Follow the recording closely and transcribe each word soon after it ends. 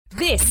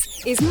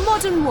This is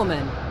Modern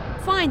Woman.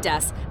 Find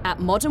us at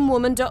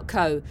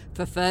modernwoman.co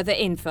for further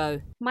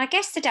info. My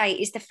guest today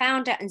is the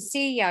founder and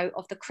CEO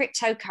of the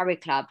Crypto Curry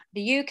Club,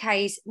 the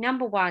UK's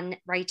 #1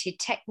 rated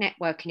tech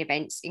networking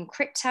events in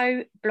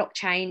crypto,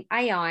 blockchain,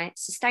 AI,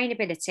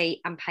 sustainability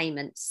and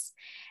payments.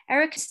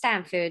 Erica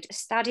Stanford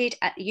studied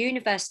at the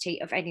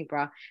University of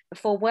Edinburgh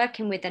before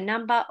working with a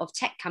number of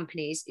tech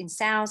companies in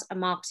sales and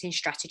marketing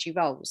strategy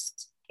roles.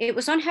 It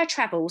was on her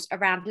travels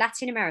around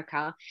Latin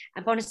America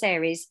and Buenos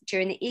Aires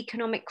during the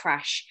economic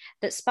crash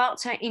that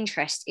sparked her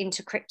interest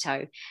into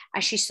crypto,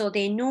 as she saw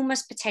the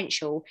enormous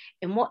potential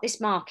in what this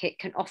market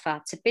can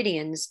offer to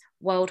billions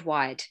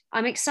worldwide.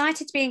 I'm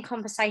excited to be in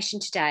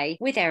conversation today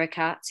with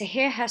Erica to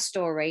hear her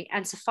story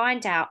and to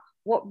find out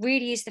what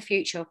really is the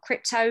future of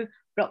crypto,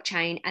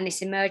 blockchain and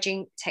this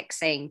emerging tech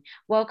scene.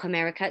 Welcome,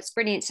 Erica. It's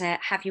brilliant to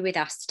have you with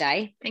us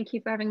today. Thank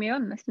you for having me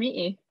on. Nice to meet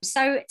you.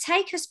 So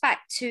take us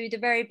back to the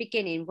very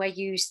beginning where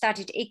you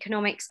studied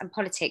economics and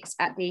politics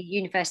at the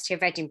University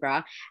of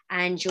Edinburgh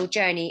and your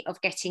journey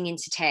of getting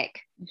into tech.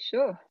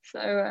 Sure. So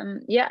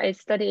I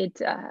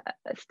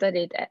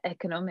studied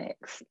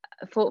economics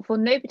for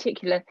no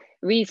particular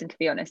reason, to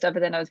be honest, other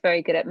than I was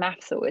very good at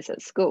maths always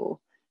at school.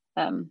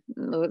 I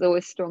was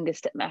always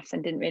strongest at maths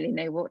and didn't really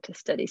know what to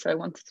study, so I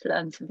wanted to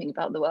learn something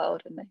about the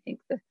world, and I think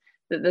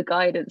the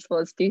guidance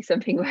was do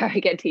something where I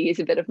get to use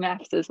a bit of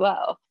maths as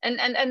well. And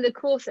the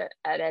course at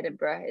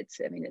Edinburgh, it's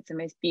the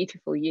most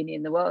beautiful uni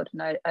in the world,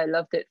 and I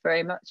loved it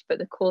very much, but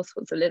the course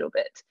was a little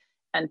bit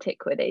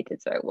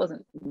antiquated, so it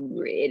wasn't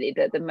really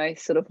the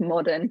most sort of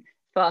modern,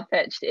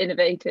 far-fetched,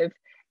 innovative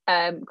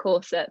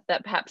course that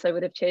perhaps I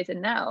would have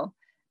chosen now.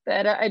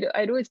 But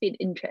I'd always been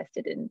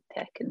interested in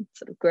tech and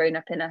sort of grown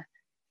up in a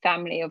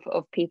family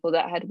of people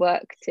that had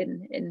worked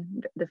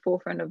in the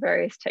forefront of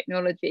various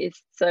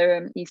technologies.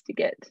 So used to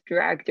get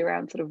dragged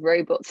around sort of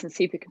robots and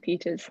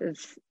supercomputers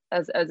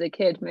as a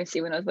kid,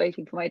 mostly when I was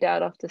waiting for my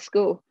dad after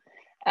school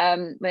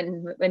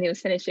when he was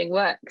finishing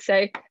work. So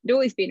I'd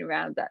always been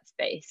around that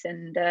space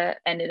and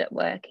ended up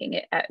working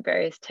at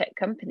various tech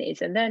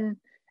companies. And then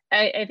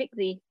I think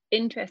the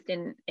interest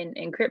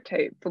in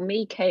crypto for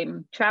me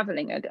came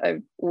traveling. I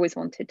always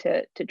wanted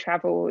to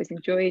travel, always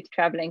enjoyed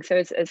traveling. So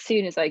as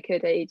soon as I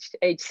could, age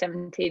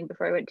 17,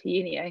 before I went to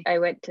uni, I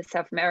went to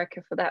South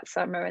America for that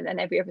summer, and then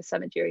every other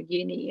summer during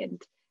uni,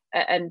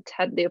 and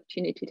had the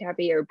opportunity to have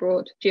a year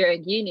abroad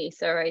during uni.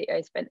 So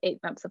I spent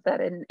 8 months of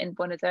that in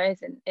Buenos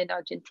Aires in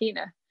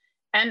Argentina,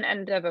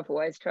 and I've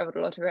otherwise traveled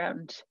a lot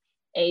around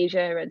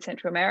Asia and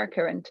Central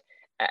America. And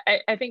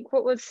I think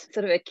what was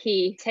sort of a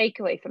key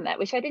takeaway from that,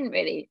 which I didn't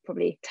really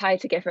probably tie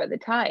together at the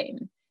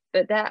time,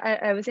 but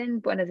that I was in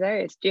Buenos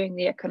Aires during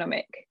the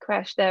economic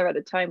crash there at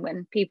a time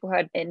when people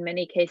had, in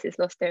many cases,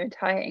 lost their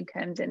entire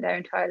incomes and their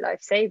entire life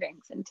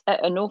savings. And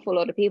an awful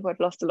lot of people had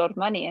lost a lot of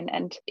money.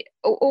 And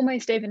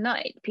almost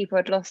overnight, people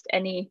had lost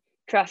any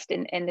trust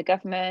in the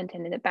government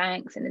and in the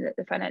banks and in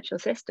the financial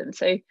system.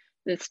 So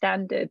the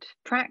standard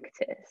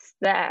practice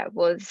there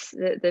was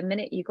the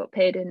minute you got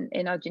paid in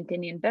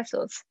Argentinian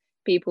pesos,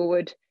 people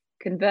would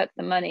convert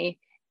the money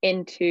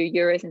into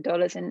euros and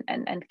dollars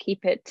and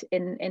keep it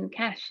in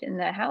cash in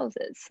their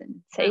houses and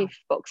safe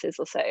boxes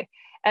or so.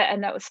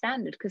 And that was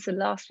standard, because the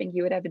last thing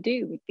you would ever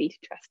do would be to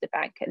trust a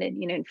bank. And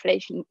then,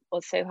 inflation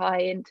was so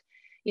high, and,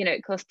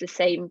 it cost the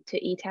same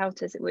to eat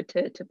out as it would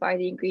to buy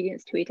the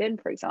ingredients to eat in,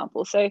 for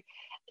example. So,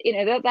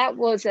 that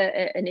was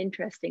an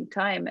interesting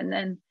time. And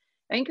then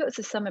I think it was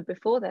the summer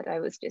before that, I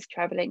was just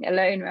traveling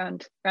alone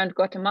around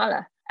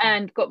Guatemala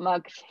and got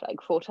mugged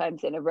like 4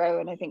 times in a row.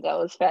 And I think that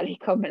was fairly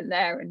common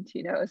there. And,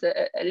 I was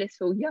a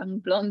little young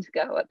blonde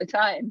girl at the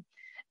time.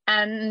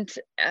 And,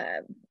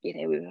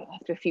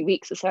 after a few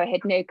weeks or so, I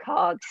had no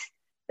cards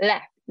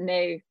left,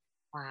 no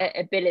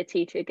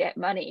ability to get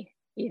money,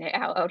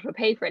 out or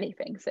pay for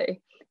anything. So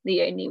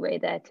the only way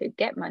there to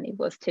get money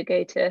was to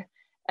go to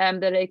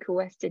the local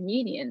Western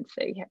Union.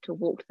 So you had to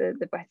walk to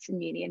the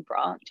Western Union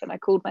branch. And I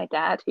called my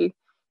dad, who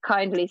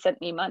kindly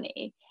sent me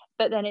money.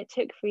 But then it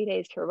took 3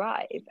 days to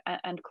arrive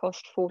and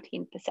cost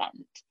 14%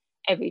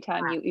 every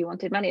time you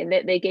wanted money. And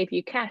they gave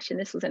you cash. And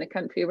this was in a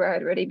country where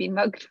I'd already been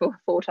mugged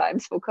 4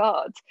 times for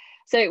cards.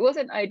 So it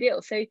wasn't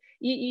ideal. So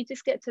you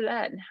just get to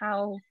learn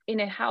how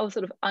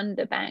sort of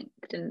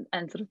underbanked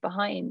and sort of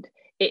behind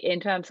it in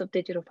terms of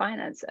digital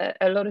finance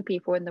a lot of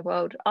people in the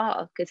world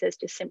are, because there's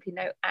just simply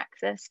no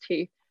access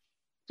to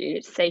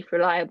safe,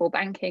 reliable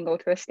banking or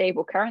to a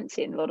stable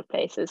currency in a lot of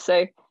places.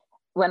 So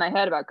when I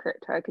heard about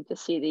crypto, I could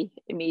just see the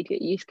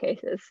immediate use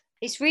cases.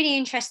 It's really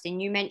interesting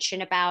you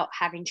mentioned about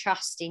having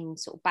trust in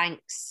sort of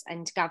banks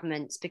and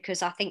governments,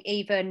 because I think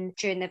even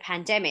during the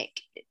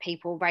pandemic,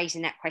 people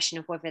raising that question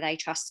of whether they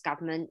trust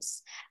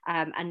governments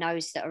and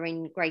those that are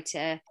in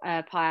greater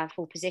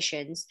powerful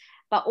positions,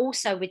 but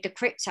also with the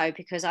crypto,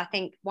 because I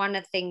think one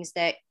of the things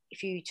that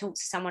if you talk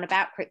to someone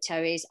about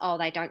crypto is,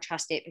 they don't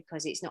trust it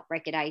because it's not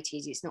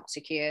regulated, it's not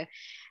secure.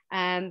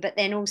 But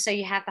then also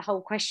you have the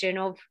whole question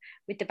of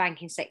with the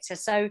banking sector.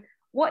 So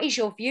what is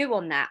your view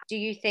on that? Do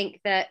you think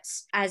that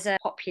as a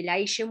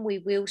population, we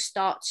will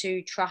start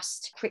to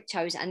trust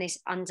cryptos and this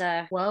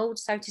underworld,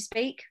 so to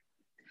speak?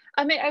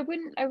 I mean, I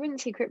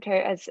wouldn't see crypto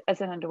as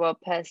an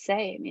underworld per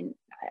se. I mean,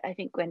 I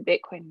think when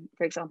Bitcoin,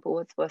 for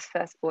example, was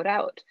first brought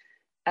out,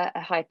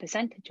 a high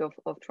percentage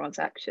of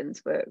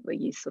transactions were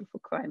used sort of for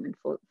crime and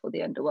for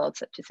the underworld,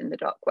 such as in the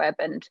dark web,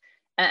 and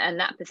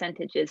that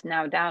percentage is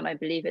now down. I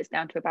believe it's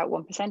down to about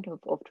 1%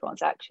 of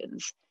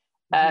transactions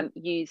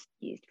used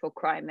for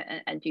crime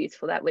and used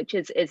for that, which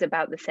is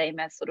about the same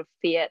as sort of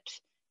fiat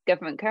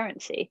government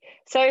currency.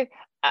 So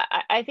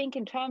I think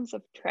in terms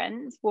of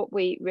trends, what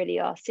we really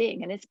are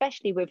seeing, and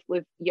especially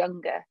with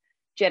younger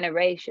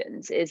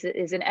generations, is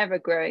an ever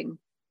growing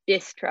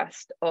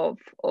distrust of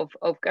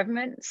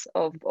governments,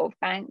 of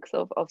banks,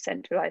 of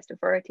centralized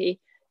authority.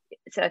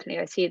 Certainly,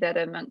 I see that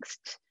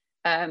amongst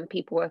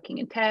people working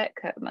in tech,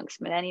 amongst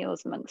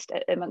millennials,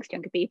 amongst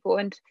younger people,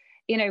 and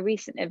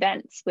recent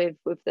events with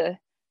the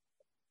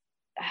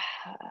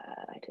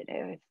I don't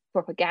know if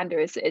propaganda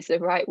is the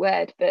right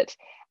word, but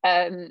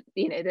there's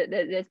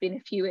been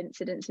a few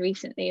incidents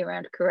recently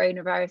around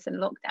coronavirus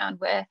and lockdown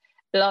where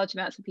large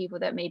amounts of people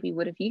that maybe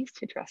would have used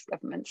to trust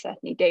government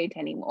certainly don't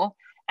anymore.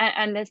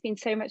 And there's been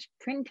so much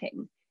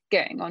printing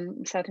going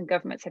on. Certain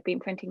governments have been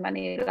printing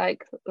money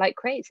like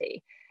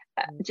crazy,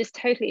 just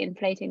totally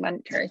inflating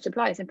monetary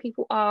supplies. And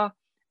people are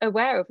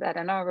aware of that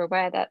and are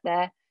aware that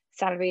their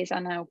salaries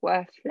are now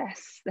worth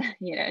less,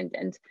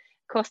 and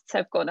costs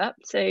have gone up.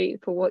 So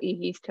for what you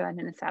used to earn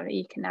in a salary,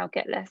 you can now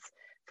get less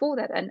for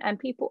that. And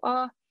people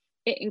are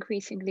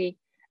increasingly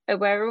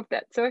aware of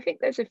that. So I think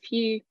there's a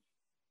few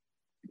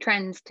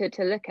trends to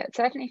look at.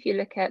 Certainly, if you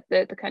look at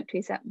the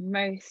countries that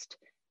most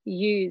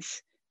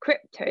use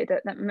crypto,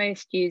 that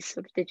most use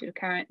sort of digital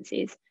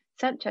currencies,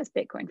 such as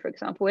Bitcoin, for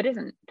example, it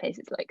isn't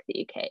places like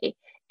the UK.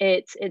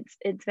 It's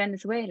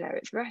Venezuela,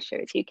 it's Russia,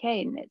 it's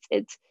Ukraine,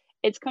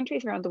 it's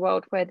countries around the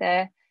world where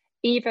there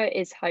either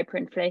is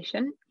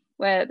hyperinflation,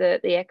 where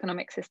the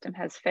economic system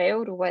has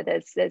failed, or where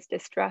there's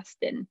distrust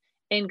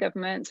in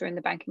governments or in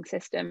the banking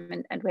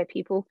system, and where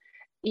people,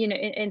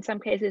 in some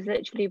cases,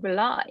 literally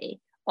rely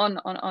on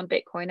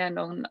Bitcoin and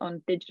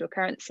on digital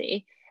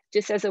currency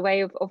just as a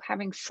way of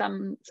having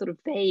some sort of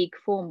vague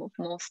form of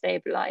more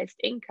stabilized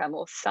income,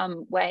 or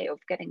some way of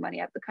getting money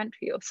out of the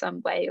country, or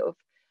some way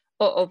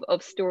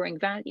of storing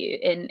value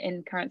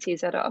in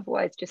currencies that are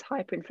otherwise just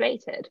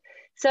hyperinflated.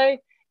 So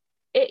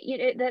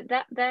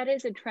that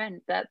is a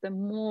trend, that the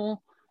more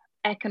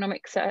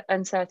economic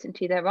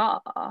uncertainty there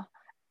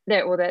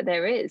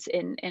is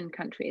in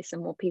countries, the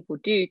more people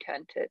do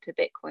turn to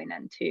Bitcoin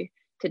and to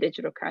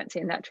digital currency,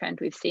 and that trend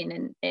we've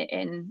seen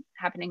in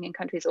happening in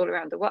countries all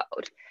around the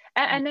world.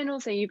 And then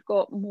also you've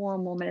got more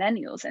and more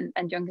millennials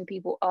and younger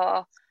people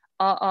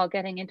are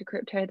getting into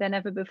crypto than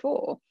ever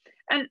before.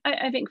 And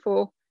I think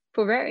for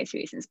various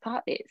reasons,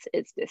 partly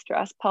it's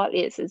distrust,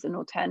 partly it's as an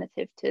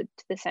alternative to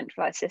the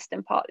centralized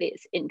system, partly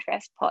it's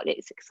interest, partly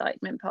it's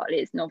excitement, partly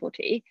it's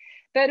novelty.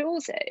 But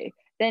also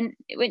then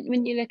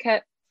when you look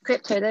at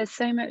crypto, there's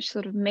so much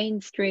sort of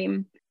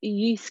mainstream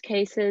use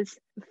cases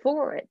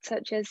for it,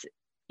 such as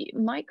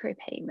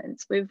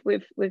micropayments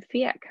with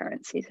fiat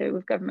currency. So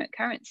with government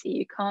currency,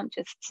 you can't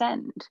just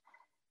send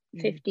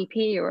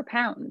 50p or a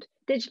pound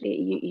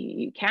digitally.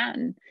 You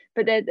can,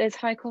 but there's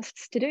high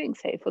costs to doing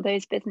so for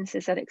those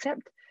businesses that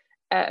accept,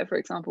 for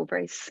example,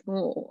 very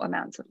small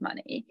amounts of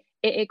money.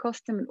 It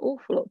costs them an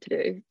awful lot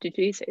to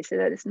do so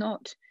that it's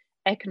not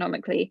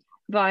economically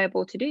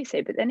viable to do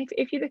so. But then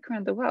if you look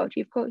around the world,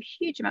 you've got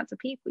huge amounts of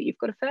people. You've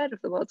got a third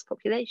of the world's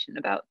population,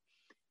 about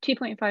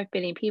 2.5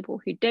 billion people,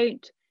 who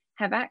don't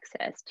have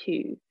access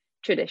to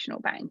traditional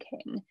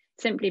banking,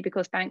 simply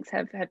because banks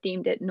have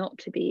deemed it not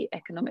to be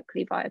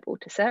economically viable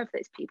to serve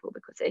those people,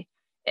 because they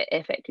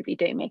effectively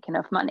don't make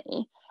enough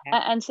money.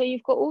 And so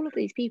you've got all of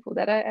these people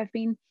that have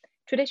been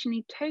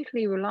traditionally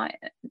totally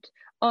reliant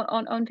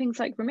on things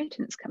like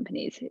remittance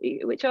companies,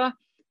 which are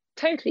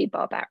totally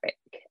barbaric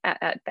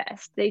at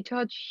best. They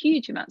charge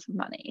huge amounts of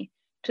money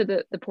to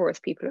the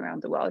poorest people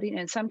around the world.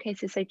 In some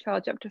cases they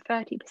charge up to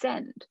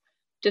 30%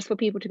 just for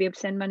people to be able to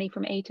send money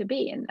from A to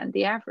B, and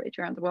the average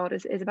around the world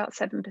is about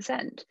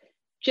 7%,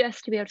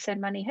 just to be able to send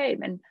money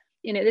home. And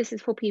this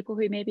is for people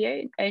who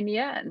maybe only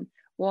earn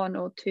 $1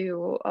 or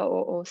 $2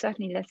 or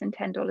certainly less than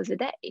 $10 a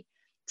day.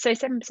 So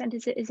 7%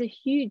 is a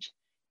huge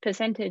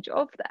percentage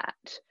of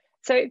that.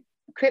 So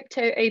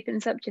crypto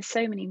opens up just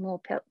so many more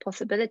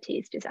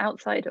possibilities just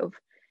outside of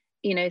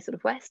sort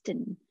of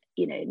Western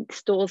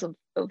stores of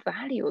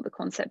value, or the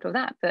concept of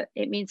that. But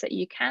it means that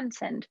you can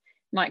send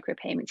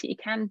micropayments, you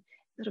can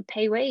sort of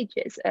pay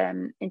wages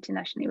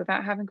internationally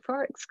without having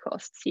forex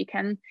costs. You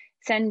can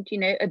send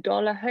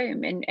 $1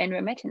 home in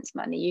remittance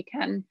money. You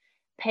can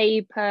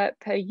pay per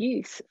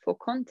use for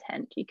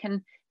content. You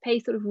can pay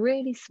sort of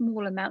really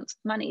small amounts of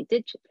money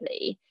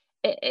digitally,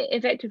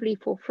 effectively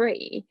for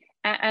free,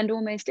 and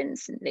almost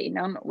instantly.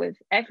 Now, not with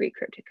every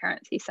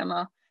cryptocurrency, some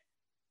are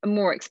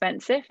more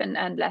expensive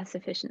and less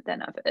efficient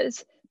than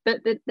others,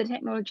 but the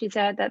technology is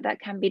there that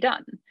can be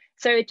done.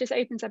 So it just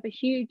opens up a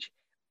huge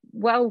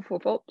wealth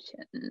of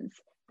options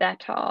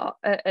that are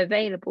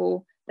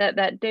available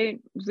that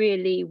don't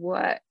really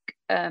work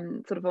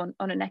sort of on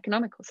an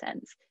economical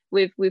sense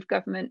with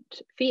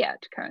government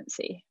fiat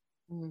currency.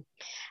 Mm.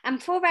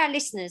 And for our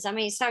listeners, I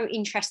mean, it's so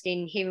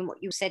interesting hearing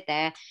what you said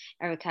there,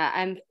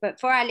 Erica. But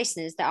for our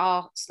listeners that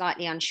are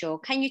slightly unsure,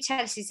 can you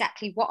tell us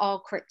exactly what are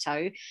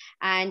crypto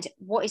and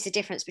what is the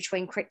difference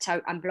between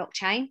crypto and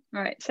blockchain?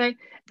 Right. So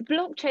the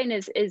blockchain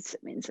is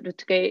I mean, sort of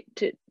to go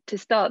to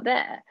start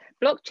there,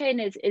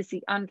 blockchain is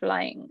the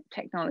underlying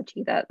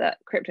technology that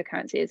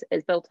cryptocurrency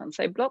is built on.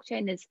 So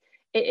blockchain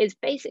is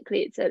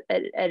basically it's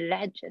a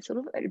ledger, sort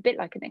of a bit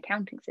like an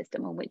accounting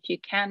system on which you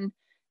can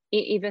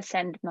either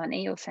send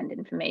money or send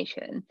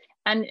information,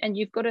 and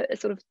you've got a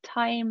sort of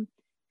time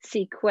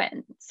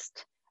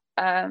sequenced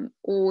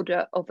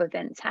order of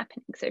events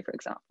happening. So for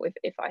example,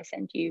 if I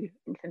send you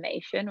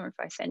information or if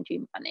I send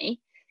you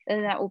money,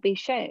 then that will be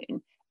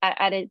shown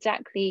at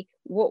exactly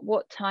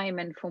what time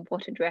and from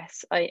what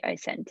address I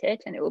sent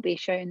it, and it will be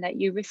shown that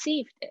you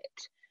received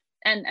it,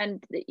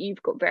 and that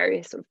you've got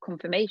various sort of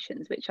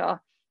confirmations, which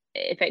are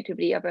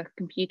effectively other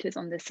computers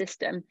on the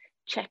system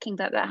checking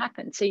that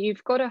happened. So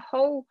you've got a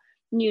whole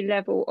new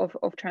level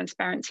of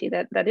transparency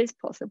that is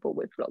possible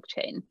with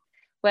blockchain,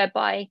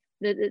 whereby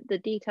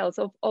the details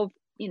of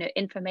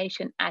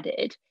information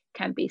added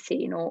can be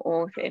seen,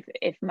 or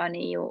if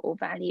money or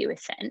value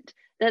is sent,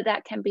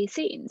 that can be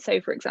seen. So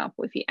for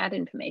example, if you add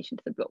information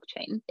to the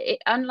blockchain,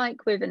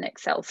 unlike with an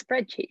Excel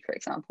spreadsheet, for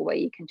example, where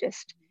you can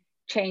just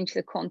change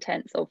the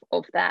contents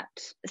of that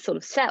sort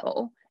of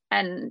cell,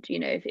 and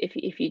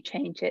if you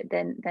change it,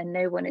 then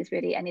no one is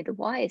really any the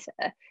wiser.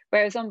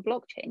 Whereas on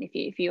blockchain,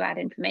 if you add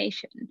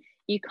information,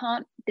 you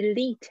can't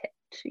delete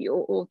it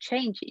or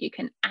change it. You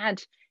can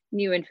add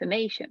new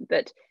information,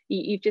 but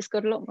you've just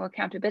got a lot more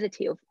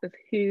accountability of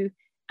who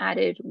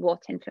added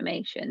what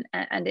information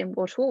and in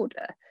what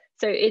order.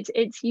 So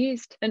it's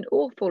used an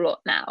awful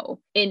lot now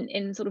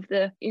in sort of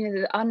the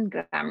the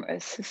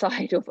unglamorous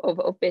side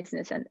of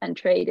business and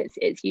trade.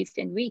 It's used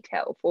in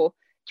retail for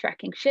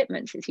tracking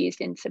shipments. It's used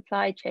in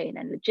supply chain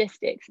and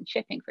logistics and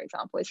shipping, for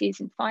example. It's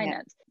used in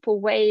finance for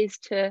ways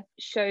to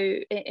show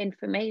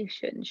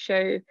information,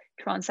 show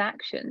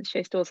transactions,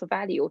 show stores of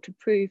value, or to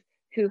prove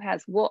who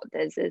has what.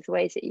 There's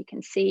ways that you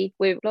can see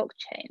with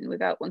blockchain,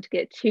 without wanting to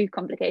get too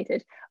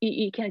complicated.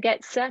 You can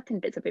get certain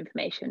bits of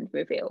information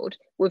revealed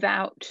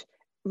without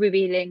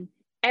revealing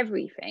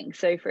everything.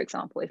 So for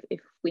example, if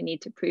we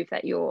need to prove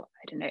that you're,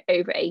 I don't know,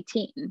 over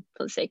 18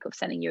 for the sake of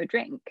sending you a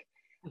drink,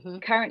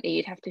 currently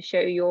you'd have to show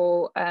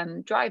your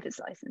driver's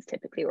license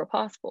typically, or a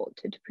passport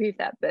to prove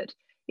that. But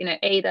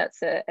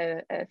that's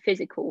a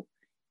physical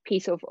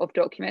piece of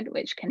document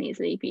which can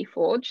easily be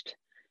forged.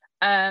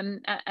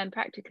 And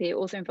practically it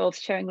also involves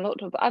showing a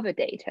lot of other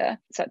data,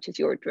 such as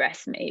your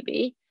address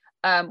maybe,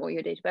 or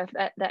your date of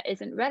birth, that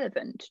isn't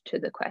relevant to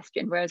the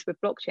question. Whereas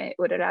with blockchain, it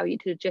would allow you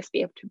to just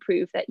be able to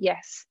prove that,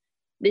 yes,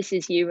 this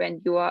is you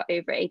and you are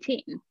over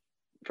 18,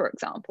 for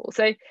example.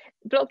 So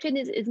blockchain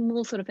is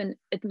more sort of an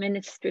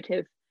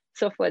administrative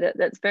software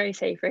that's very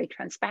safe, very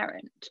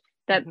transparent,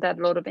 that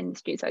a lot of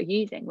industries are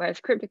using.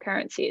 Whereas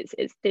cryptocurrency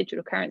is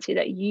digital currency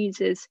that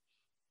uses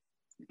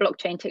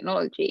blockchain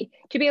technology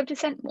to be able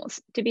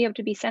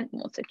to be sent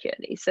more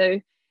securely.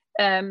 So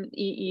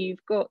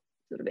you've got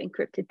sort of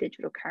encrypted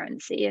digital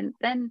currency, and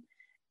then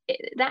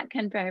that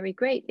can vary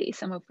greatly.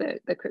 Some of the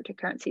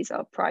cryptocurrencies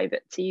are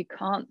private, so you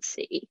can't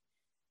see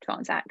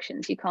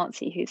transactions, you can't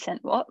see who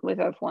sent what. With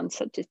other ones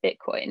such as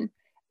Bitcoin,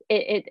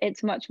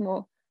 it's much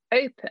more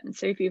open.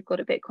 So if you've got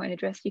a Bitcoin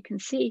address, you can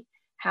see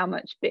how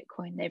much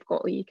Bitcoin they've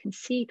got, or you can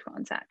see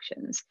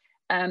transactions.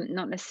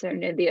 Not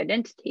necessarily the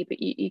identity,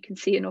 but you can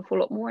see an awful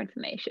lot more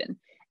information,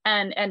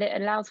 and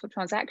it allows for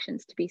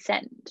transactions to be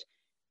sent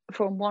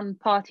from one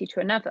party to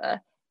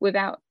another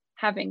without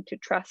having to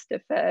trust a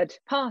third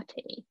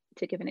party.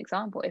 To give an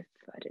example, if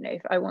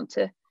I want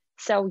to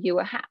sell you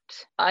a hat,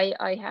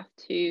 I have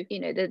to,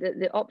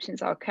 the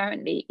options are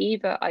currently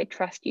either I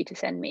trust you to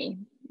send me,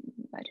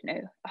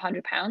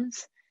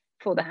 £100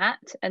 for the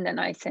hat, and then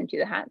I send you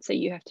the hat, so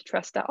you have to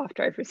trust that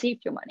after I've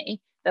received your money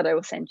that I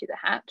will send you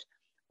the hat.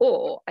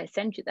 Or I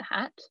send you the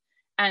hat,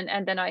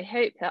 and then I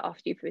hope that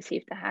after you've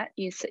received the hat,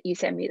 you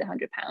send me the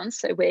 £100.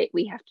 So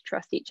we have to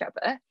trust each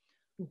other.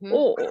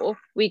 Or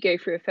we go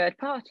through a third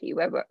party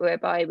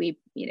whereby we,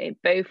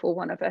 both or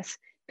one of us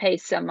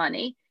pays some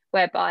money,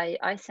 whereby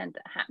I send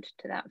the hat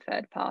to that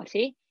third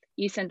party,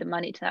 you send the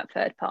money to that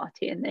third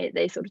party, and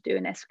they sort of do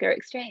an escrow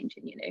exchange.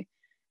 And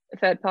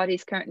third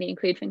parties currently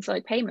include things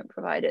like payment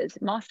providers,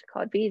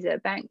 MasterCard,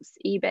 Visa, banks,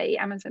 eBay,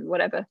 Amazon,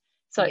 whatever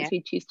sites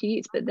we choose to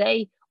use, but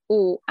they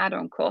all add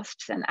on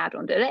costs and add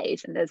on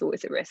delays, and there's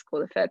always a risk,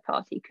 or the third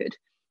party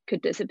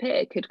could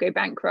disappear, could go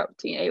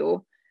bankrupt,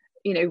 or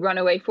run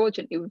away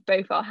fraudulently with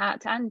both our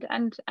hat and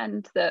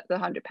the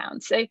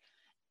 £100. So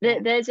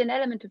there's an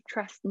element of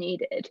trust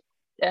needed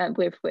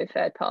with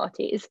third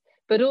parties,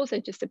 but also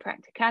just a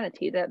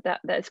practicality that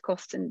there's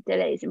costs and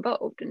delays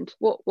involved. And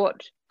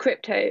what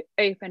crypto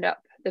opened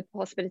up the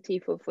possibility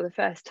for the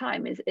first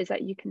time is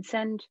that you can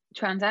send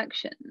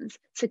transactions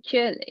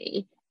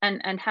securely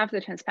and have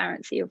the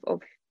transparency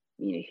of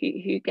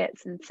who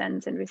gets and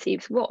sends and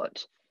receives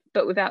what,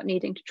 but without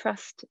needing to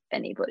trust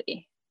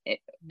anybody,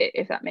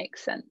 if that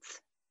makes sense.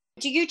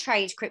 Do you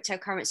trade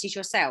cryptocurrencies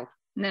yourself?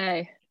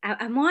 No.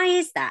 And why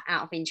is that,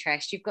 out of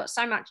interest? You've got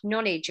so much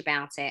knowledge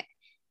about it.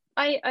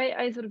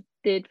 I sort of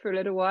did for a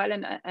little while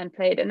and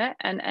played in it,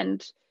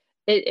 and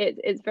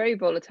it's very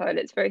volatile,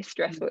 it's very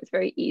stressful, it's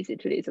very easy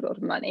to lose a lot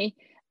of money.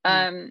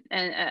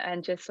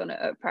 And just on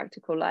a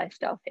practical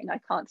lifestyle thing, I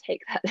can't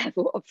take that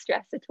level of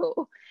stress at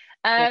all.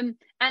 And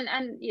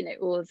you know,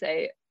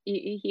 also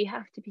you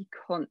have to be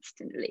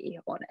constantly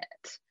on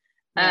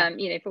it.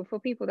 You know, for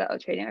people that are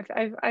trading,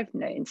 I've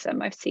known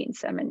some, I've seen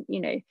some, and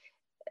you know,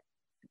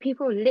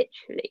 people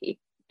literally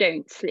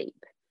don't sleep.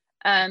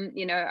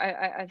 You know,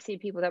 I've seen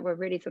people that were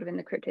really sort of in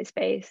the crypto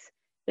space,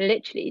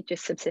 literally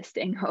just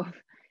subsisting of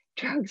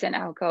drugs and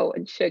alcohol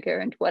and sugar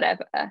and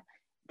whatever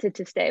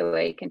to stay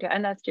awake.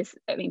 And that's just,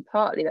 I mean,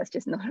 partly that's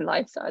just not a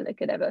lifestyle I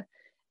could ever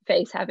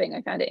face having.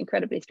 I found it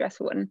incredibly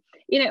stressful. And,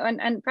 you know,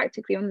 and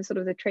practically on the sort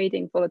of the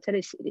trading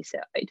volatility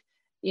side,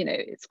 you know,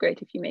 it's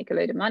great if you make a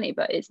load of money,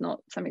 but it's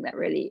not something that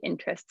really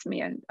interests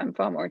me. And I'm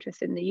far more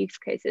interested in the use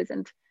cases.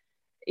 And,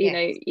 you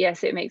know,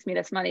 yes, it makes me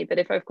less money, but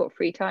if I've got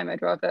free time,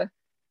 I'd rather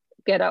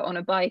get out on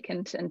a bike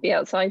and be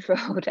outside for a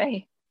whole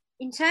day.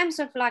 In terms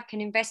of like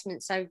an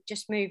investment, so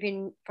just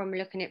moving from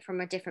looking at it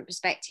from a different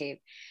perspective,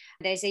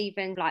 there's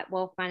even like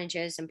wealth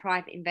managers and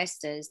private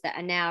investors that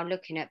are now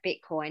looking at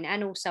Bitcoin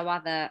and also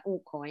other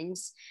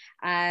altcoins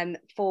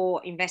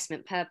for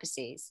investment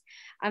purposes.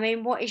 I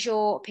mean, what is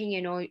your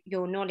opinion or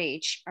your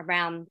knowledge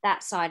around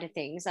that side of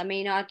things? I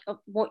mean,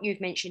 what you've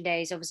mentioned there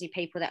is obviously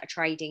people that are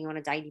trading on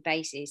a daily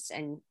basis.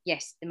 And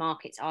yes, the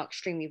markets are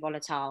extremely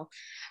volatile.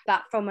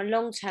 But from a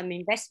long-term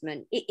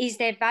investment, is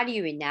there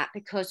value in that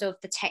because of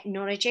the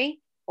technology?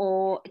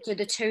 Or do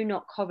the two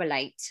not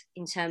correlate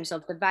in terms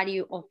of the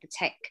value of the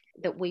tech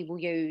that we will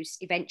use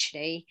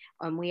eventually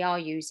and we are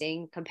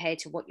using compared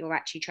to what you're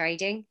actually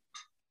trading?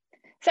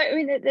 So, I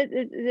mean,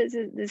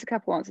 there's a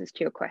couple answers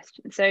to your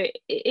question. So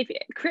if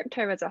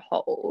crypto as a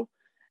whole,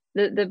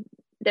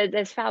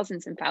 there's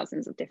thousands and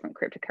thousands of different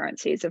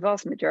cryptocurrencies, the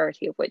vast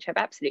majority of which have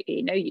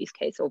absolutely no use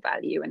case or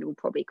value and will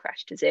probably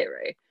crash to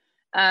zero.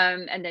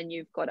 And then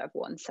you've got other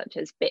ones such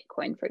as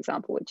Bitcoin, for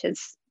example, which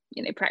is,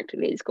 you know,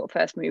 practically it's got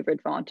first mover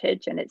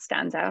advantage and it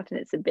stands out and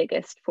it's the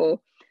biggest for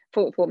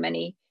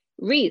many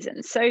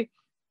reasons. So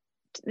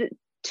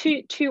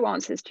two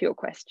answers to your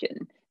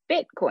question.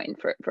 Bitcoin,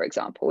 for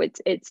example,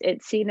 it's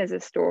seen as a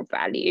store of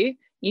value.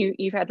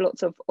 You've had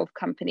lots of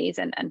companies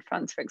and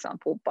funds, for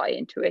example, buy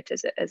into it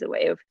as a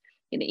way of,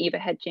 you know, either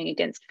hedging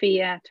against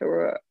fiat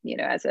or, you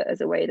know,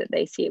 as a way that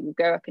they see it will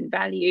go up in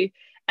value.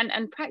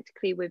 And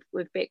practically with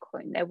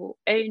Bitcoin, there will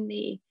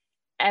only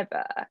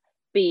ever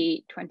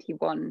be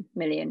 21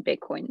 million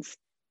Bitcoins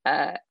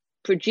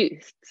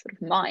produced, sort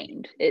of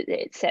mined.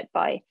 It's set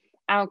by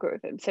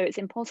algorithms. So it's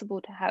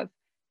impossible to have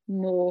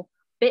more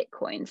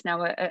Bitcoins.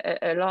 Now,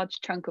 a large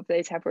chunk of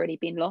those have already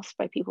been lost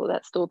by people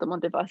that stored them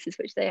on devices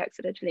which they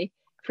accidentally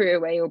threw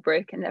away or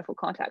broke and therefore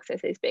can't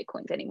access those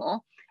Bitcoins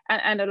anymore.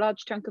 And a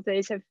large chunk of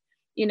those have,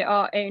 you know,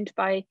 are owned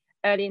by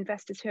early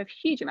investors who have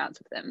huge amounts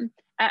of them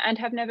and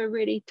have never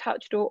really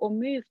touched or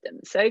moved them.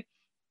 So,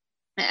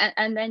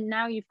 and then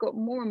now you've got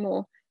more and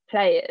more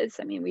players.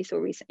 I mean, we saw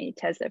recently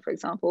Tesla, for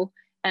example,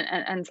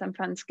 and some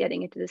funds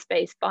getting into the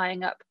space,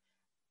 buying up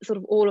sort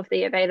of all of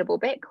the available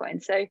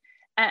Bitcoin. So,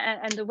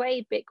 and the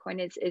way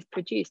Bitcoin is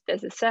produced,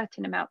 there's a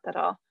certain amount that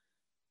are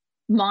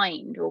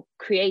mined or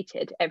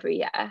created every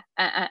year,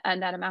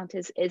 and that amount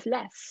is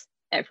less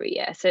every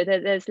year. So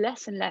there's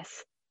less and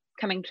less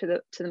coming to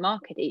the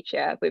market each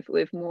year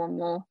with more and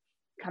more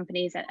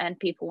companies and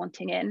people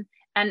wanting in,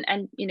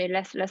 and you know,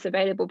 less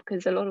available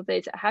because a lot of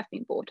those that have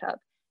been bought up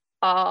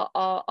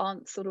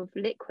aren't sort of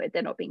liquid.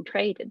 They're not being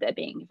traded. They're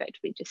being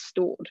effectively just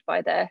stored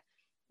by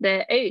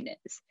their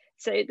owners.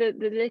 So the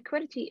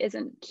liquidity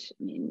isn't,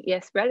 I mean,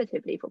 yes,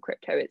 relatively for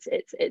crypto,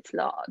 it's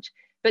large,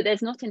 but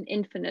there's not an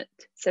infinite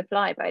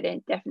supply by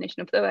the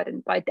definition of the word.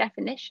 And by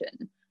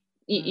definition,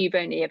 you've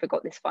only ever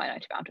got this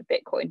finite amount of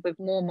Bitcoin, with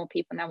more and more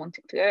people now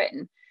wanting to go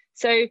in.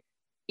 So,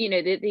 you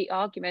know, the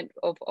argument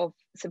of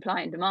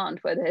supply and demand,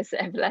 where there's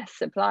ever less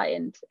supply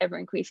and ever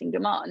increasing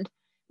demand,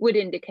 would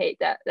indicate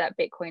that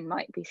Bitcoin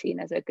might be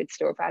seen as a good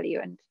store of value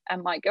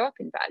and might go up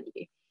in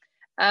value.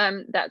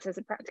 That's, as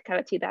a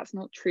practicality, that's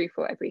not true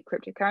for every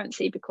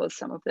cryptocurrency, because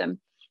some of them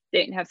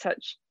don't have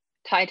such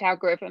tight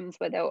algorithms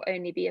where there'll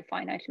only be a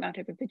finite amount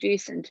ever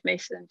produced, and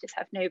most of them just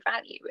have no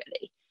value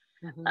really.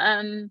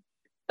 Mm-hmm.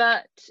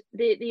 But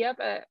the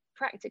other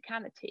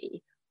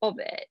practicality of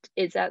it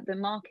is that the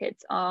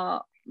markets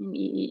are,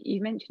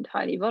 you mentioned,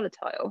 highly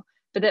volatile,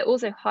 but they're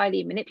also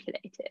highly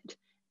manipulated,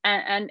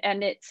 and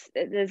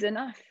there's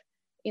enough,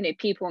 you know,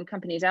 people and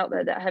companies out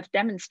there that have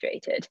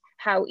demonstrated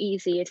how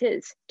easy it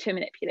is to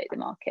manipulate the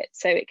market.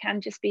 So it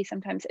can just be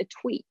sometimes a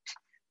tweet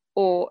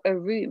or a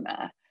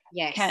rumor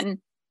can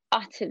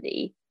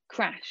utterly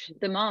crash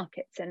the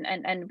markets,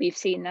 and we've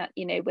seen that,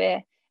 you know,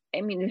 where,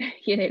 I mean,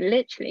 you know,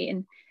 literally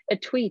in a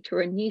tweet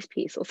or a news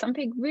piece or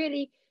something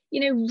really,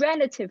 you know,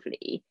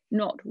 relatively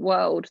not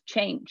world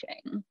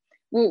changing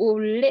will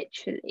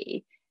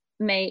literally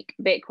make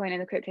Bitcoin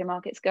and the crypto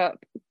markets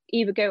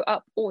either go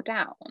up or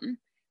down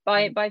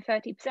by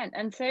 30%.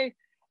 And so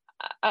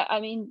I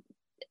mean,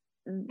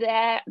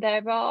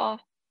 there are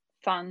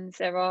funds,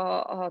 there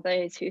are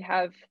those who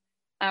have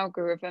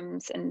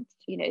algorithms and,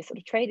 you know, sort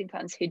of trading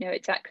funds who know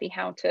exactly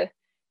how to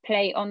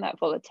play on that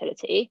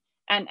volatility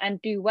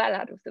and do well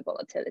out of the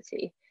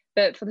volatility.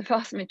 But for the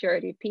vast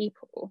majority of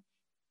people,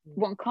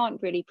 one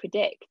can't really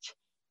predict,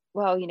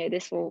 well, you know,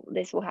 this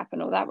will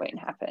happen or that won't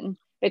happen,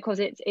 because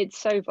it's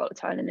so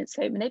volatile and it's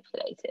so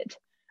manipulated.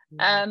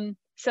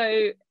 So,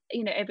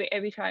 you know,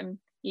 every time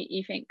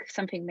you think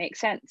something makes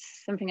sense,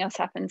 something else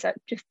happens that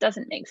just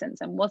doesn't make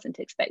sense and wasn't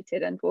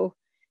expected, and will,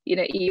 you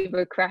know,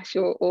 either crash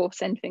or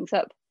send things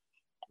up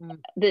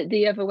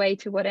the other way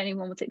to what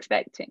anyone was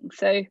expecting.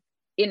 So,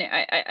 you know,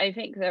 I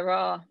think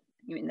there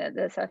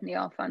certainly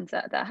are funds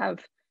that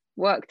have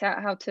worked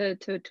out how to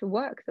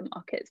work the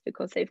markets,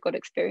 because they've got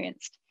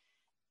experienced,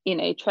 you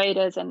know,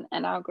 traders and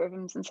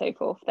algorithms and so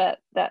forth that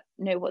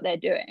know what they're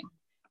doing.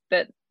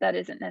 But that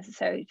isn't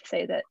necessarily to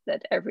say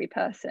that every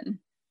person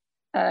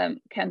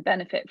can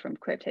benefit from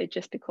crypto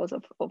just because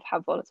of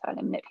how volatile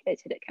and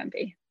manipulated it can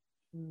be.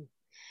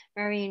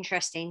 Very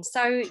interesting.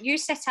 So you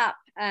set up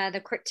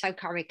the Crypto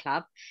Curry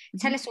Club.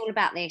 Tell us all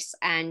about this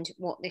and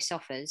what this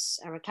offers,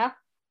 Erica.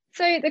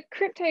 So the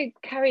Crypto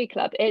Curry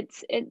Club,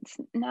 it's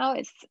now,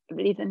 I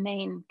believe, the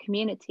main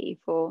community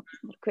for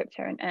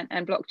crypto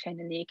and blockchain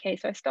in the UK.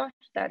 So I started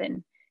that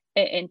in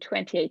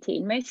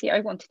 2018. Mostly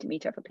I wanted to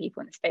meet other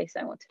people in the space.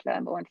 I wanted to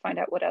learn more and find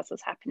out what else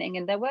was happening.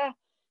 And there were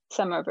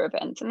some other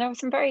events, and there were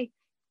some very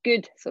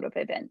good sort of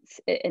events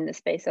in the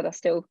space that are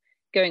still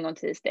going on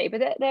to this day,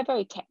 but they're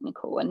very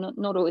technical and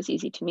not always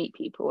easy to meet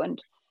people.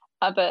 And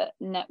other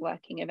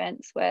networking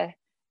events where,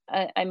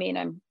 I mean,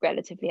 I'm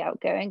relatively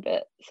outgoing,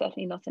 but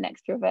certainly not an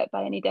extrovert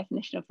by any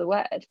definition of the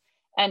word.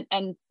 And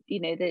you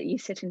know, that you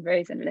sit in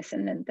rows and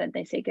listen, and then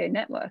they say go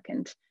network.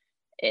 And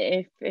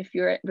if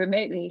you're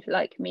remotely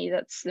like me,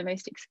 that's the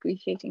most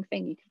excruciating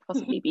thing you could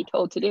possibly be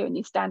told to do, and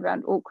you stand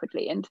around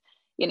awkwardly. And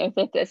you know,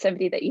 if there's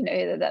somebody that you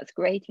know, that's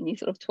great, and you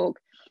sort of talk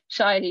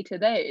shyly to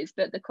those.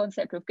 But the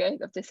concept of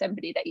going up to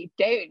somebody that you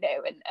don't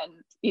know and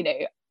you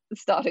know,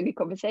 starting a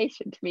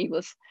conversation, to me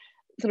was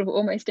sort of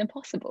almost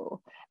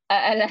impossible,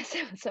 unless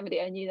it was somebody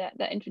I knew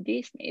that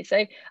introduced me.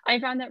 So I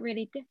found that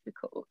really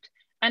difficult,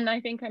 and I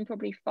think I'm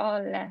probably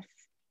far less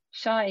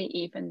shy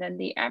even than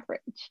the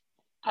average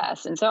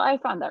person. So I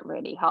found that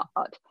really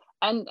hard.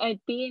 And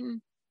I'd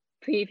been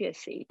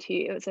previously to,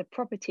 it was a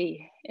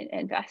property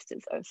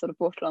investors I was sort of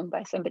brought along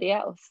by somebody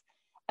else,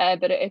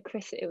 but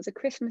it was a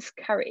Christmas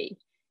curry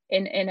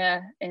in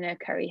a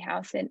curry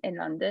house in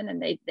London,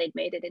 and they'd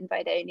made it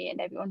invite only, and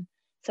everyone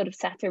sort of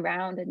sat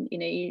around, and you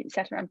know, you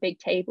sat around big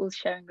tables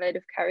sharing a load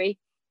of curry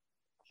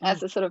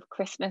as a sort of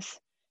Christmas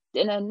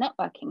dinner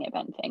networking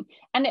event thing.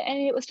 And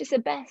it was just the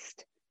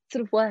best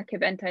sort of work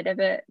event I'd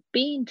ever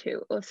been to.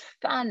 It was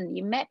fun.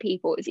 You met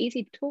people. It was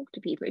easy to talk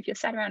to people. If you're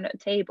sat around at a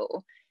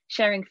table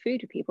sharing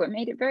food with people, it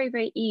made it very,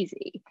 very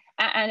easy.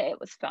 And it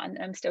was fun.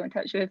 I'm still in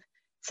touch with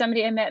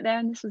somebody I met there,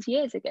 and this was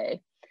years ago.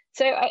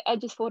 So I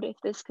just thought if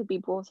this could be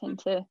brought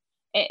into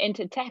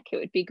tech, it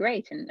would be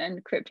great.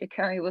 And Crypto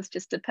Curry was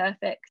just a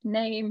perfect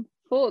name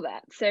for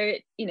that. So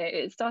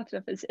it started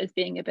off as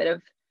being a bit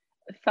of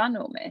fun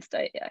almost.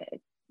 I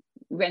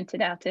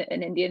rented out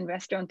an Indian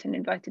restaurant and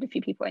invited a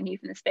few people I knew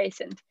from the space,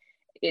 and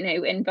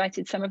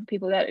invited some of the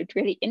people that looked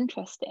really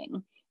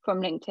interesting from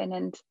LinkedIn,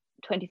 and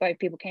 25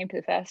 people came to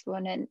the first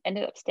one and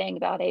ended up staying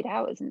about 8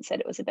 hours and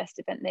said it was the best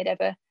event they'd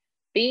ever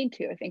been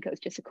to. I think it was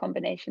just a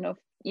combination of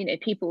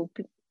people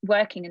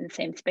working in the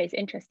same space,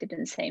 interested in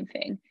the same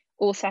thing,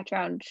 all sat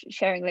around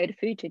sharing a load of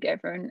food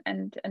together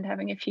and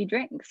having a few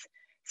drinks.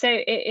 So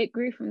it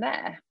grew from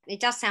there. It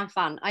does sound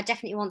fun. I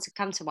definitely want to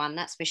come to one,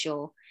 that's for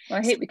sure. Well,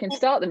 I hope we can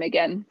start them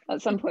again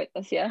at some point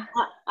this year.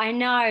 I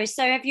know.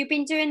 So have you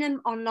been doing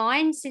them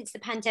online since the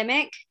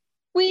pandemic?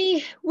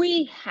 We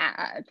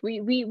have.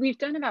 We've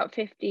done about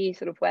 50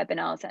 sort of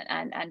webinars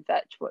and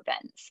virtual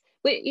events,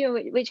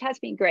 which has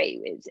been great.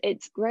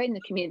 It's grown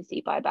the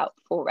community by about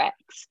 4x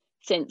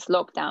since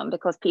lockdown,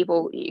 because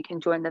you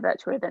can join the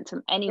virtual events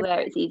from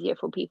anywhere. It's easier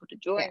for people to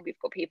join. Yeah. We've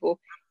got people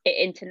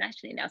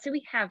internationally now, so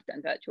we have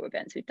done virtual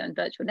events. We've done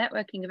virtual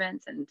networking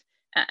events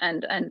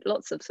and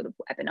lots of sort of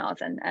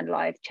webinars and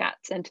live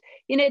chats, and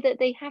that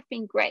they have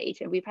been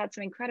great, and we've had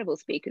some incredible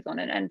speakers on,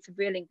 and some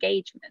real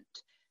engagement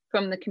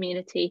from the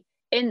community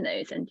in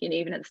those. And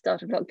even at the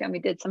start of lockdown, we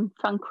did some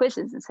fun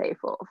quizzes and so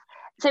forth.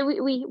 So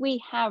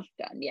we have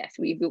done, yes.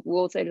 We've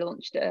also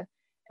launched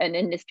an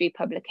industry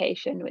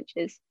publication, which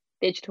is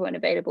digital and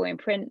available in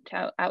print,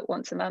 out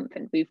once a month,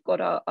 and we've got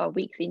our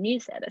weekly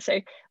newsletter. So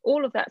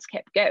all of that's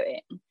kept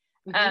going.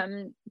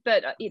 Mm-hmm.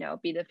 But I'll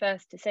be the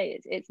first to say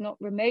it's not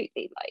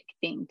remotely like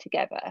being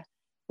together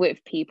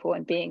with people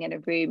and being in a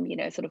room,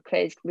 sort of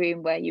closed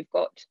room where you've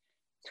got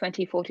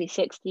 20, 40,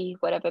 60,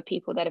 whatever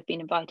people that have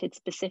been invited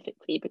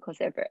specifically because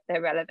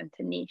they're relevant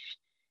and niche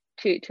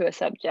to a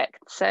subject.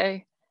 So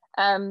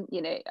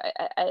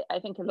I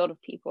think a lot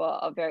of people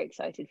are very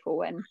excited for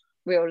when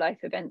real life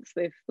events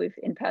with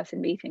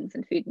in-person meetings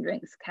and food and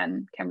drinks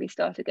can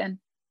restart again.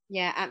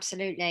 Yeah,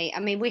 absolutely.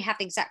 I mean, we have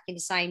exactly the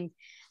same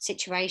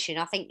situation.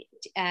 I think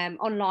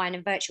online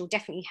and virtual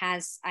definitely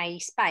has a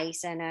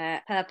space and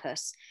a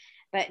purpose,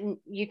 but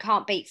you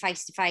can't beat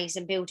face to face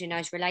and building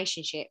those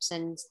relationships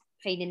and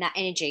feeling that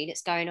energy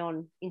that's going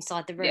on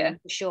inside the Yeah. room,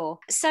 for sure.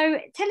 So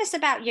tell us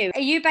about you.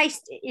 Are you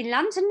based in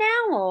London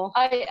now, or?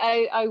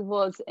 I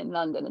was in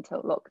London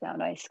until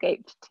lockdown. I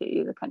escaped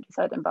to the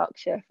countryside in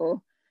Berkshire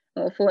for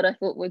what I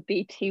thought would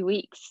be 2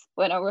 weeks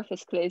when our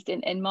office closed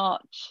in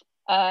March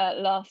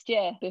last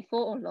year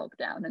before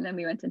lockdown, and then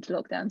we went into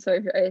lockdown. So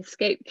I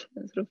escaped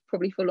sort of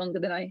probably for longer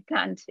than I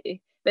planned to.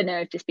 But no,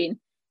 I've just been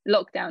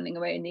lockdowning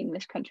away in the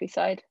English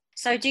countryside.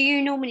 So do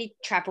you normally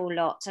travel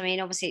lots? I mean,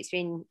 obviously it's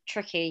been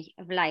tricky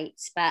of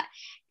late, but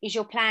is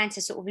your plan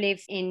to sort of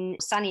live in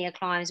sunnier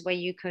climes where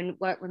you can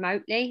work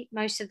remotely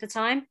most of the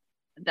time?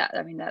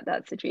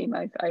 That's a dream.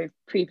 I've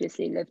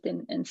previously lived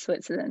in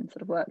Switzerland,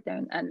 sort of worked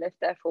there and lived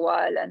there for a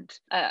while, and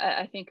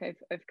I think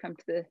I've come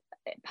to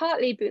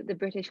partly the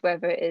British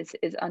weather is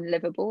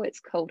unlivable. It's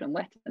cold and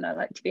wet, and I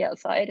like to be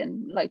outside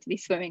and like to be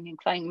swimming and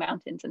climbing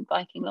mountains and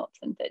biking lots.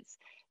 And it's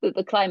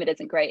the climate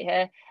isn't great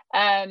here.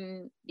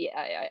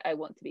 I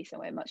want to be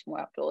somewhere much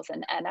more outdoors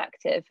and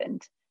active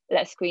and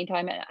less screen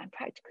time. And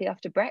practically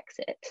after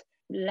Brexit,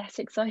 less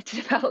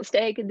excited about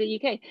staying in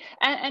the UK.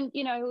 And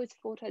I always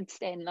thought I'd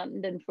stay in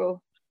London for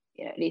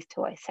at least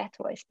till I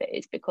settle, I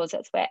suppose, because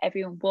that's where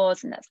everyone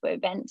was and that's where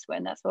events were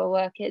and that's where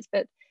work is.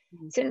 But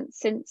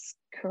since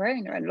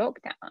Corona and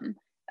lockdown,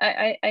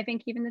 I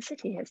think even the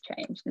city has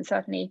changed, and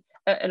certainly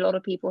a lot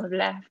of people have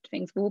left.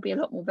 Things will be a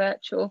lot more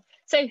virtual.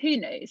 So who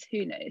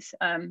knows?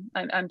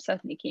 I'm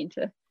certainly keen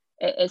to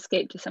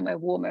escape to somewhere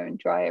warmer and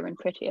drier and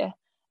prettier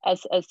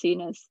as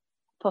soon as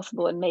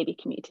possible, and maybe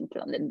commuting to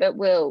London. But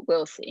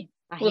we'll see.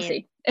 We'll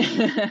see.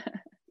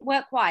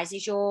 Work-wise,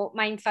 is your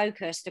main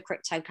focus the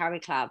Crypto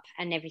Curry Club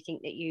and everything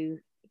that you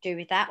do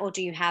with that, or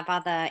do you have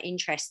other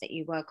interests that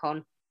you work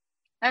on?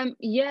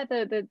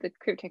 The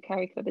Crypto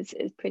Curry Club is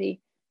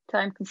pretty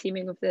time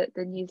consuming, with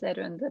the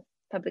newsletter and the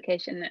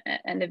publication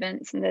and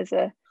events. And there's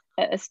a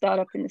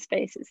startup in the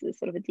space. It's a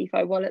sort of a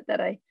DeFi wallet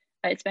that I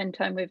spend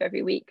time with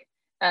every week,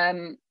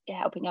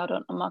 helping out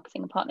on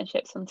marketing and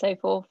partnerships and so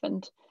forth.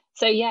 And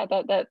so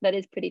that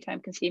is pretty time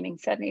consuming.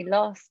 Certainly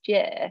last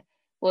year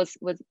was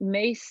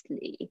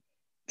mostly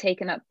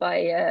taken up by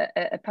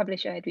a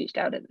publisher who had reached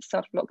out at the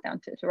start of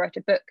lockdown to write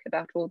a book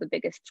about all the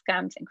biggest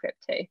scams in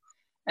crypto,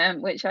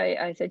 which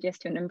I said yes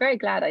to, and I'm very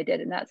glad I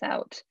did. And that's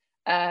out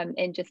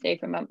in just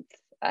over a month,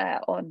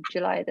 on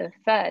July the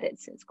 3rd.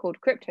 It's called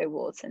Crypto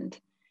Wars, and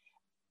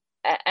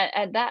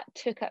that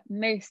took up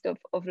most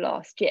of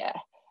last year.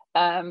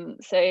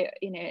 So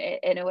in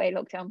a way,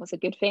 lockdown was a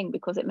good thing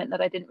because it meant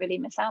that I didn't really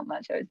miss out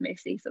much. I was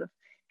mostly sort of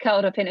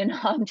curled up in an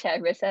armchair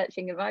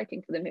researching and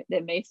writing for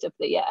the most of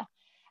the year.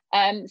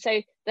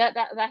 So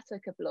that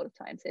took up a lot of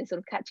time. So sort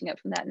of catching up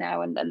from that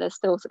now, and then there's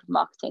still sort of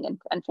marketing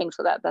and things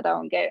like that are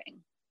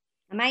ongoing.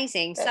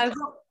 Amazing. But,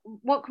 so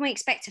what can we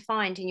expect to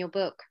find in your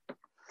book?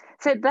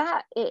 So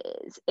that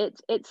is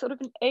it's sort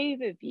of an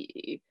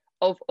overview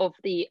of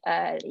the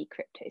early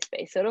crypto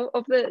space, sort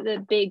of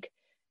the big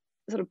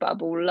sort of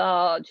bubble,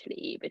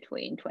 largely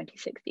between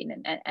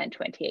 2016 and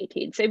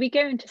 2018. So we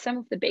go into some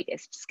of the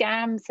biggest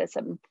scams. There's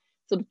some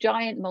sort of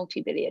giant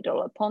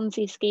multi-billion-dollar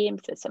Ponzi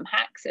schemes. There's some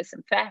hacks. There's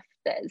some theft.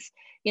 There's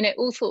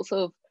all sorts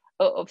of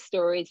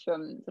stories,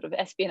 from sort of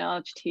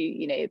espionage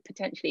to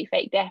potentially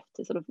fake death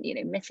to sort of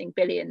missing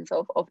billions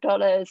of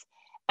dollars.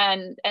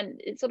 And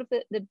it's sort of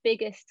the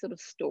biggest sort of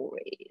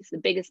stories, the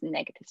biggest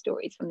negative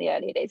stories from the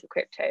earlier days of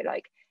crypto,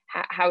 like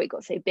how it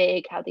got so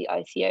big, how the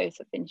ICO,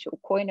 sort of initial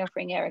coin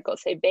offering era, got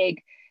so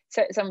big.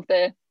 So some of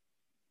the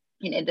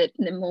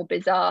the more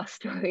bizarre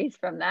stories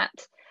from that.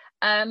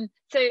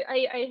 So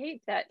I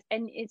hope that,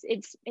 and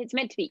it's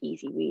meant to be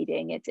easy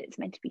reading. It's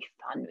meant to be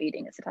fun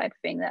reading. It's the type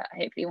of thing that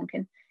hopefully one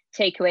can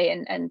take away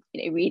and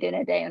read in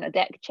a day on a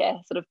deck chair,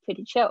 sort of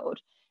pretty chilled.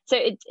 So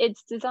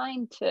it's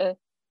designed to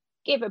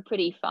give a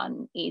pretty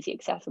fun, easy,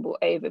 accessible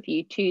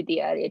overview to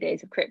the earlier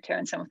days of crypto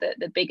and some of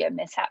the bigger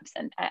mishaps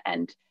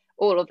and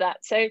all of that.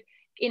 So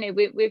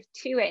with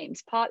two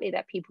aims: partly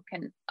that people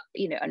can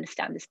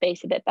understand the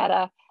space a bit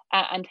better,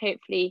 and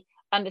hopefully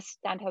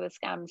understand how the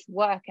scams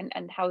work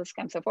and how the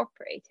scams have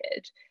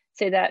operated,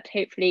 so that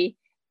hopefully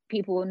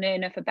people will know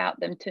enough about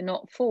them to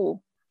not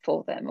fall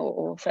for them,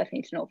 or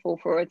certainly to not fall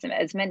for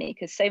as many,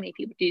 because so many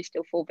people do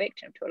still fall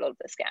victim to a lot of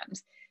the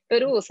scams.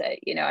 But also,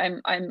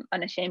 I'm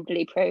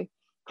unashamedly pro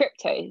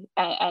crypto,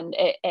 and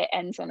it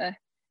ends on a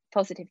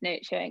positive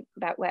note, showing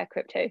about where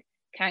crypto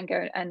can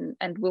go and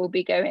will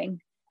be going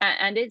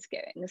and is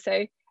going.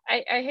 So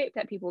I hope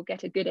that people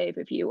get a good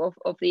overview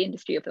of the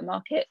industry, of the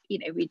market,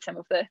 read some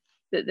of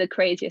the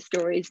crazier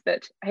stories,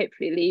 but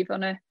hopefully leave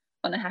on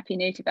a happy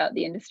note about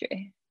the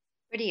industry.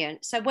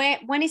 Brilliant. So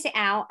when is it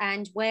out,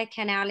 and where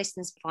can our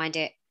listeners find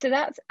it? So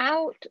that's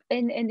out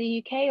in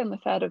the UK on the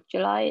 3rd of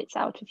July. It's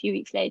out a few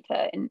weeks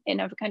later in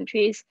other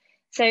countries.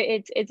 So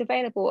it's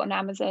available on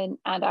Amazon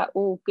and at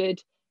all good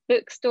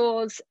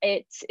bookstores.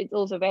 It's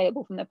also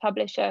available from the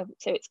publisher.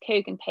 So it's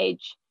Kogan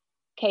Page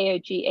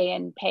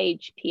KOGAN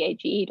page,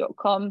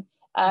 page.com.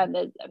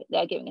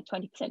 They're giving a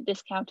 20%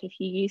 discount if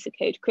you use the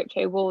code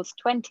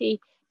CryptoWars20.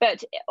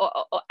 But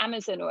or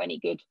Amazon or any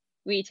good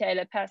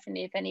retailer,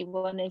 personally, if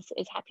anyone is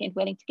happy and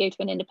willing to go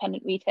to an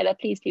independent retailer,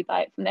 please do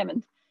buy it from them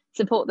and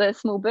support the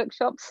small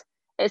bookshops,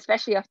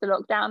 especially after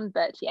lockdown.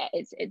 But yeah,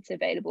 it's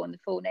available, and the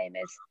full name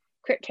is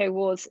Crypto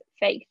Wars: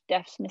 Fake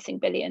Deaths, Missing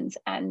Billions,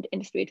 and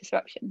Industry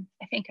Disruption.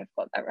 I think I've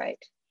got that right.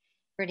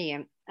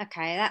 Brilliant.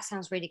 Okay, that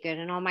sounds really good,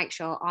 and I'll make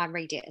sure I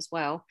read it as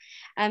well.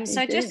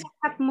 So just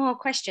a couple more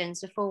questions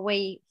before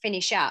we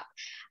finish up.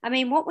 I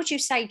mean, what would you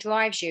say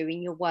drives you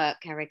in your work,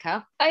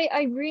 Erica?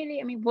 I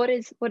mean, what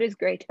is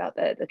great about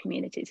the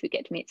community is we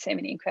get to meet so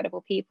many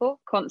incredible people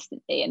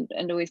constantly,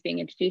 and always being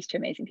introduced to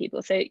amazing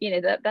people. So, you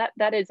know,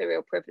 that is a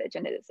real privilege,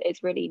 and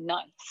it's really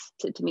nice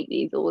to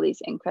meet all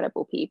these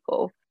incredible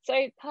people.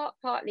 So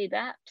partly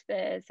that,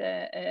 there's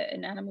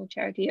an animal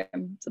charity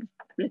I'm sort of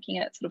looking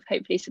at, sort of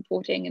hopefully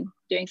supporting and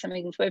doing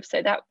something with.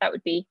 So that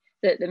would be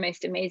the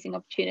most amazing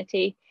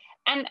opportunity.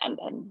 And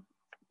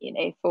you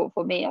know,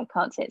 for me, I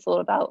can't say it's all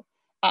about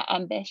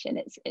ambition.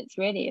 It's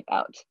really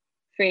about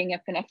freeing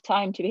up enough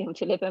time to be able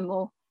to live a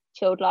more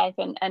chilled life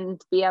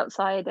and be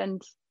outside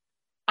and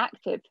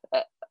active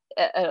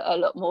a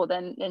lot more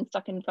than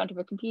stuck in front of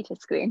a computer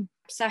screen.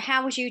 So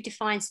how would you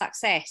define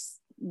success?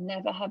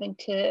 Never having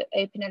to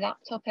open a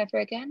laptop ever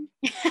again.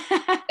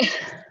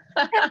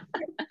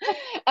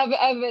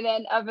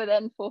 other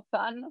than for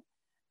fun.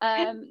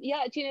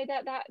 Yeah, do you know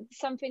that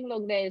something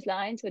along those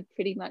lines would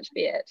pretty much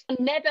be it.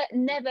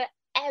 Never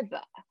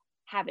ever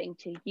having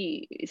to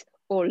use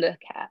or look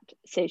at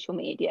social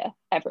media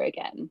ever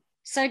again.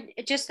 So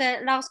just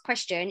the last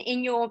question,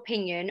 in your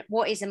opinion,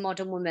 what is a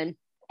modern woman?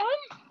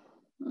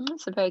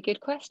 That's a very good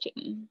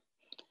question.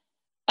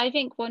 I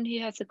think one who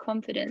has the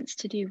confidence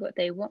to do what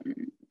they want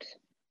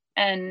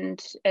and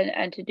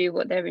to do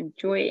what they're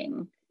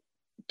enjoying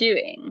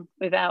doing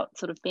without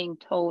sort of being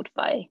told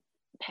by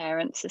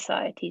parents,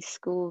 society,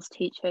 schools,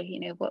 teacher, you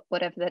know,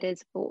 whatever that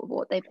is, for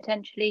what they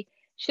potentially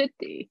should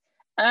do.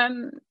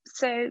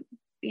 So,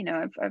 you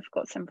know, I've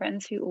got some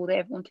friends who all they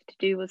ever wanted to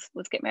do was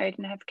get married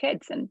and have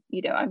kids, and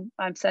you know,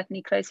 I'm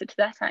certainly closer to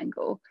that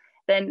angle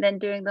than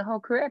doing the whole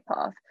career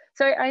path.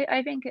 So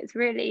I think it's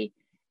really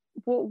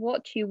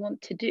what you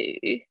want to do,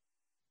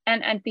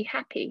 and be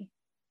happy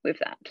with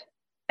that,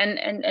 and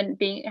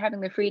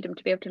having the freedom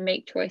to be able to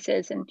make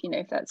choices. And you know,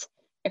 if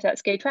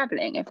that's go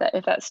traveling, if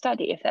that's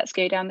study, if that's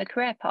go down the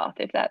career path,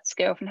 if that's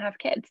go off and have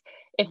kids,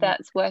 if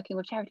that's working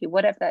with charity,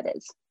 whatever that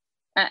is,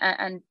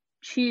 and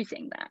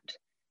choosing that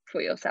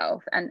for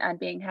yourself and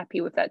being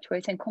happy with that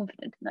choice and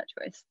confident in that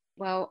choice.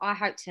 Well, I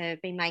hope to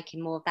be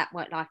making more of that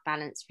work-life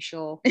balance for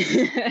sure.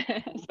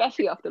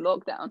 Especially after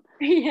lockdown.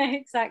 Yeah,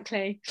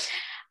 exactly.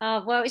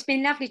 Well, it's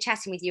been lovely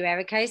chatting with you,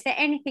 Erica. Is there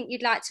anything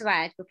you'd like to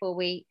add before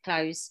we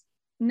close?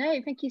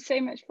 No, thank you so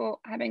much for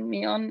having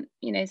me on.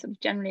 You know, sort of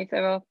generally, if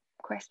there are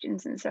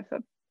questions and stuff,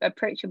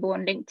 approachable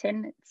on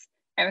LinkedIn. It's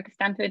Erica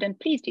Stanford, and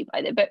please do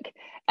buy the book.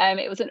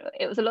 It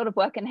was a lot of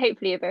work and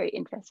hopefully a very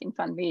interesting,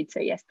 fun read. So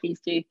yes, please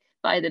do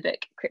buy the book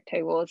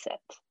Crypto Wars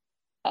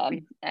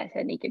at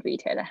any good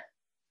retailer.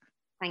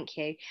 Thank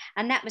you.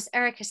 And that was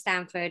Erica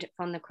Stanford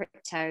from the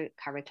Crypto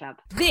Curry Club.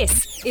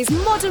 This is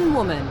Modern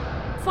Woman.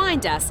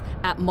 Find us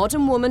at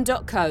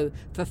modernwoman.co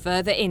for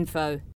further info.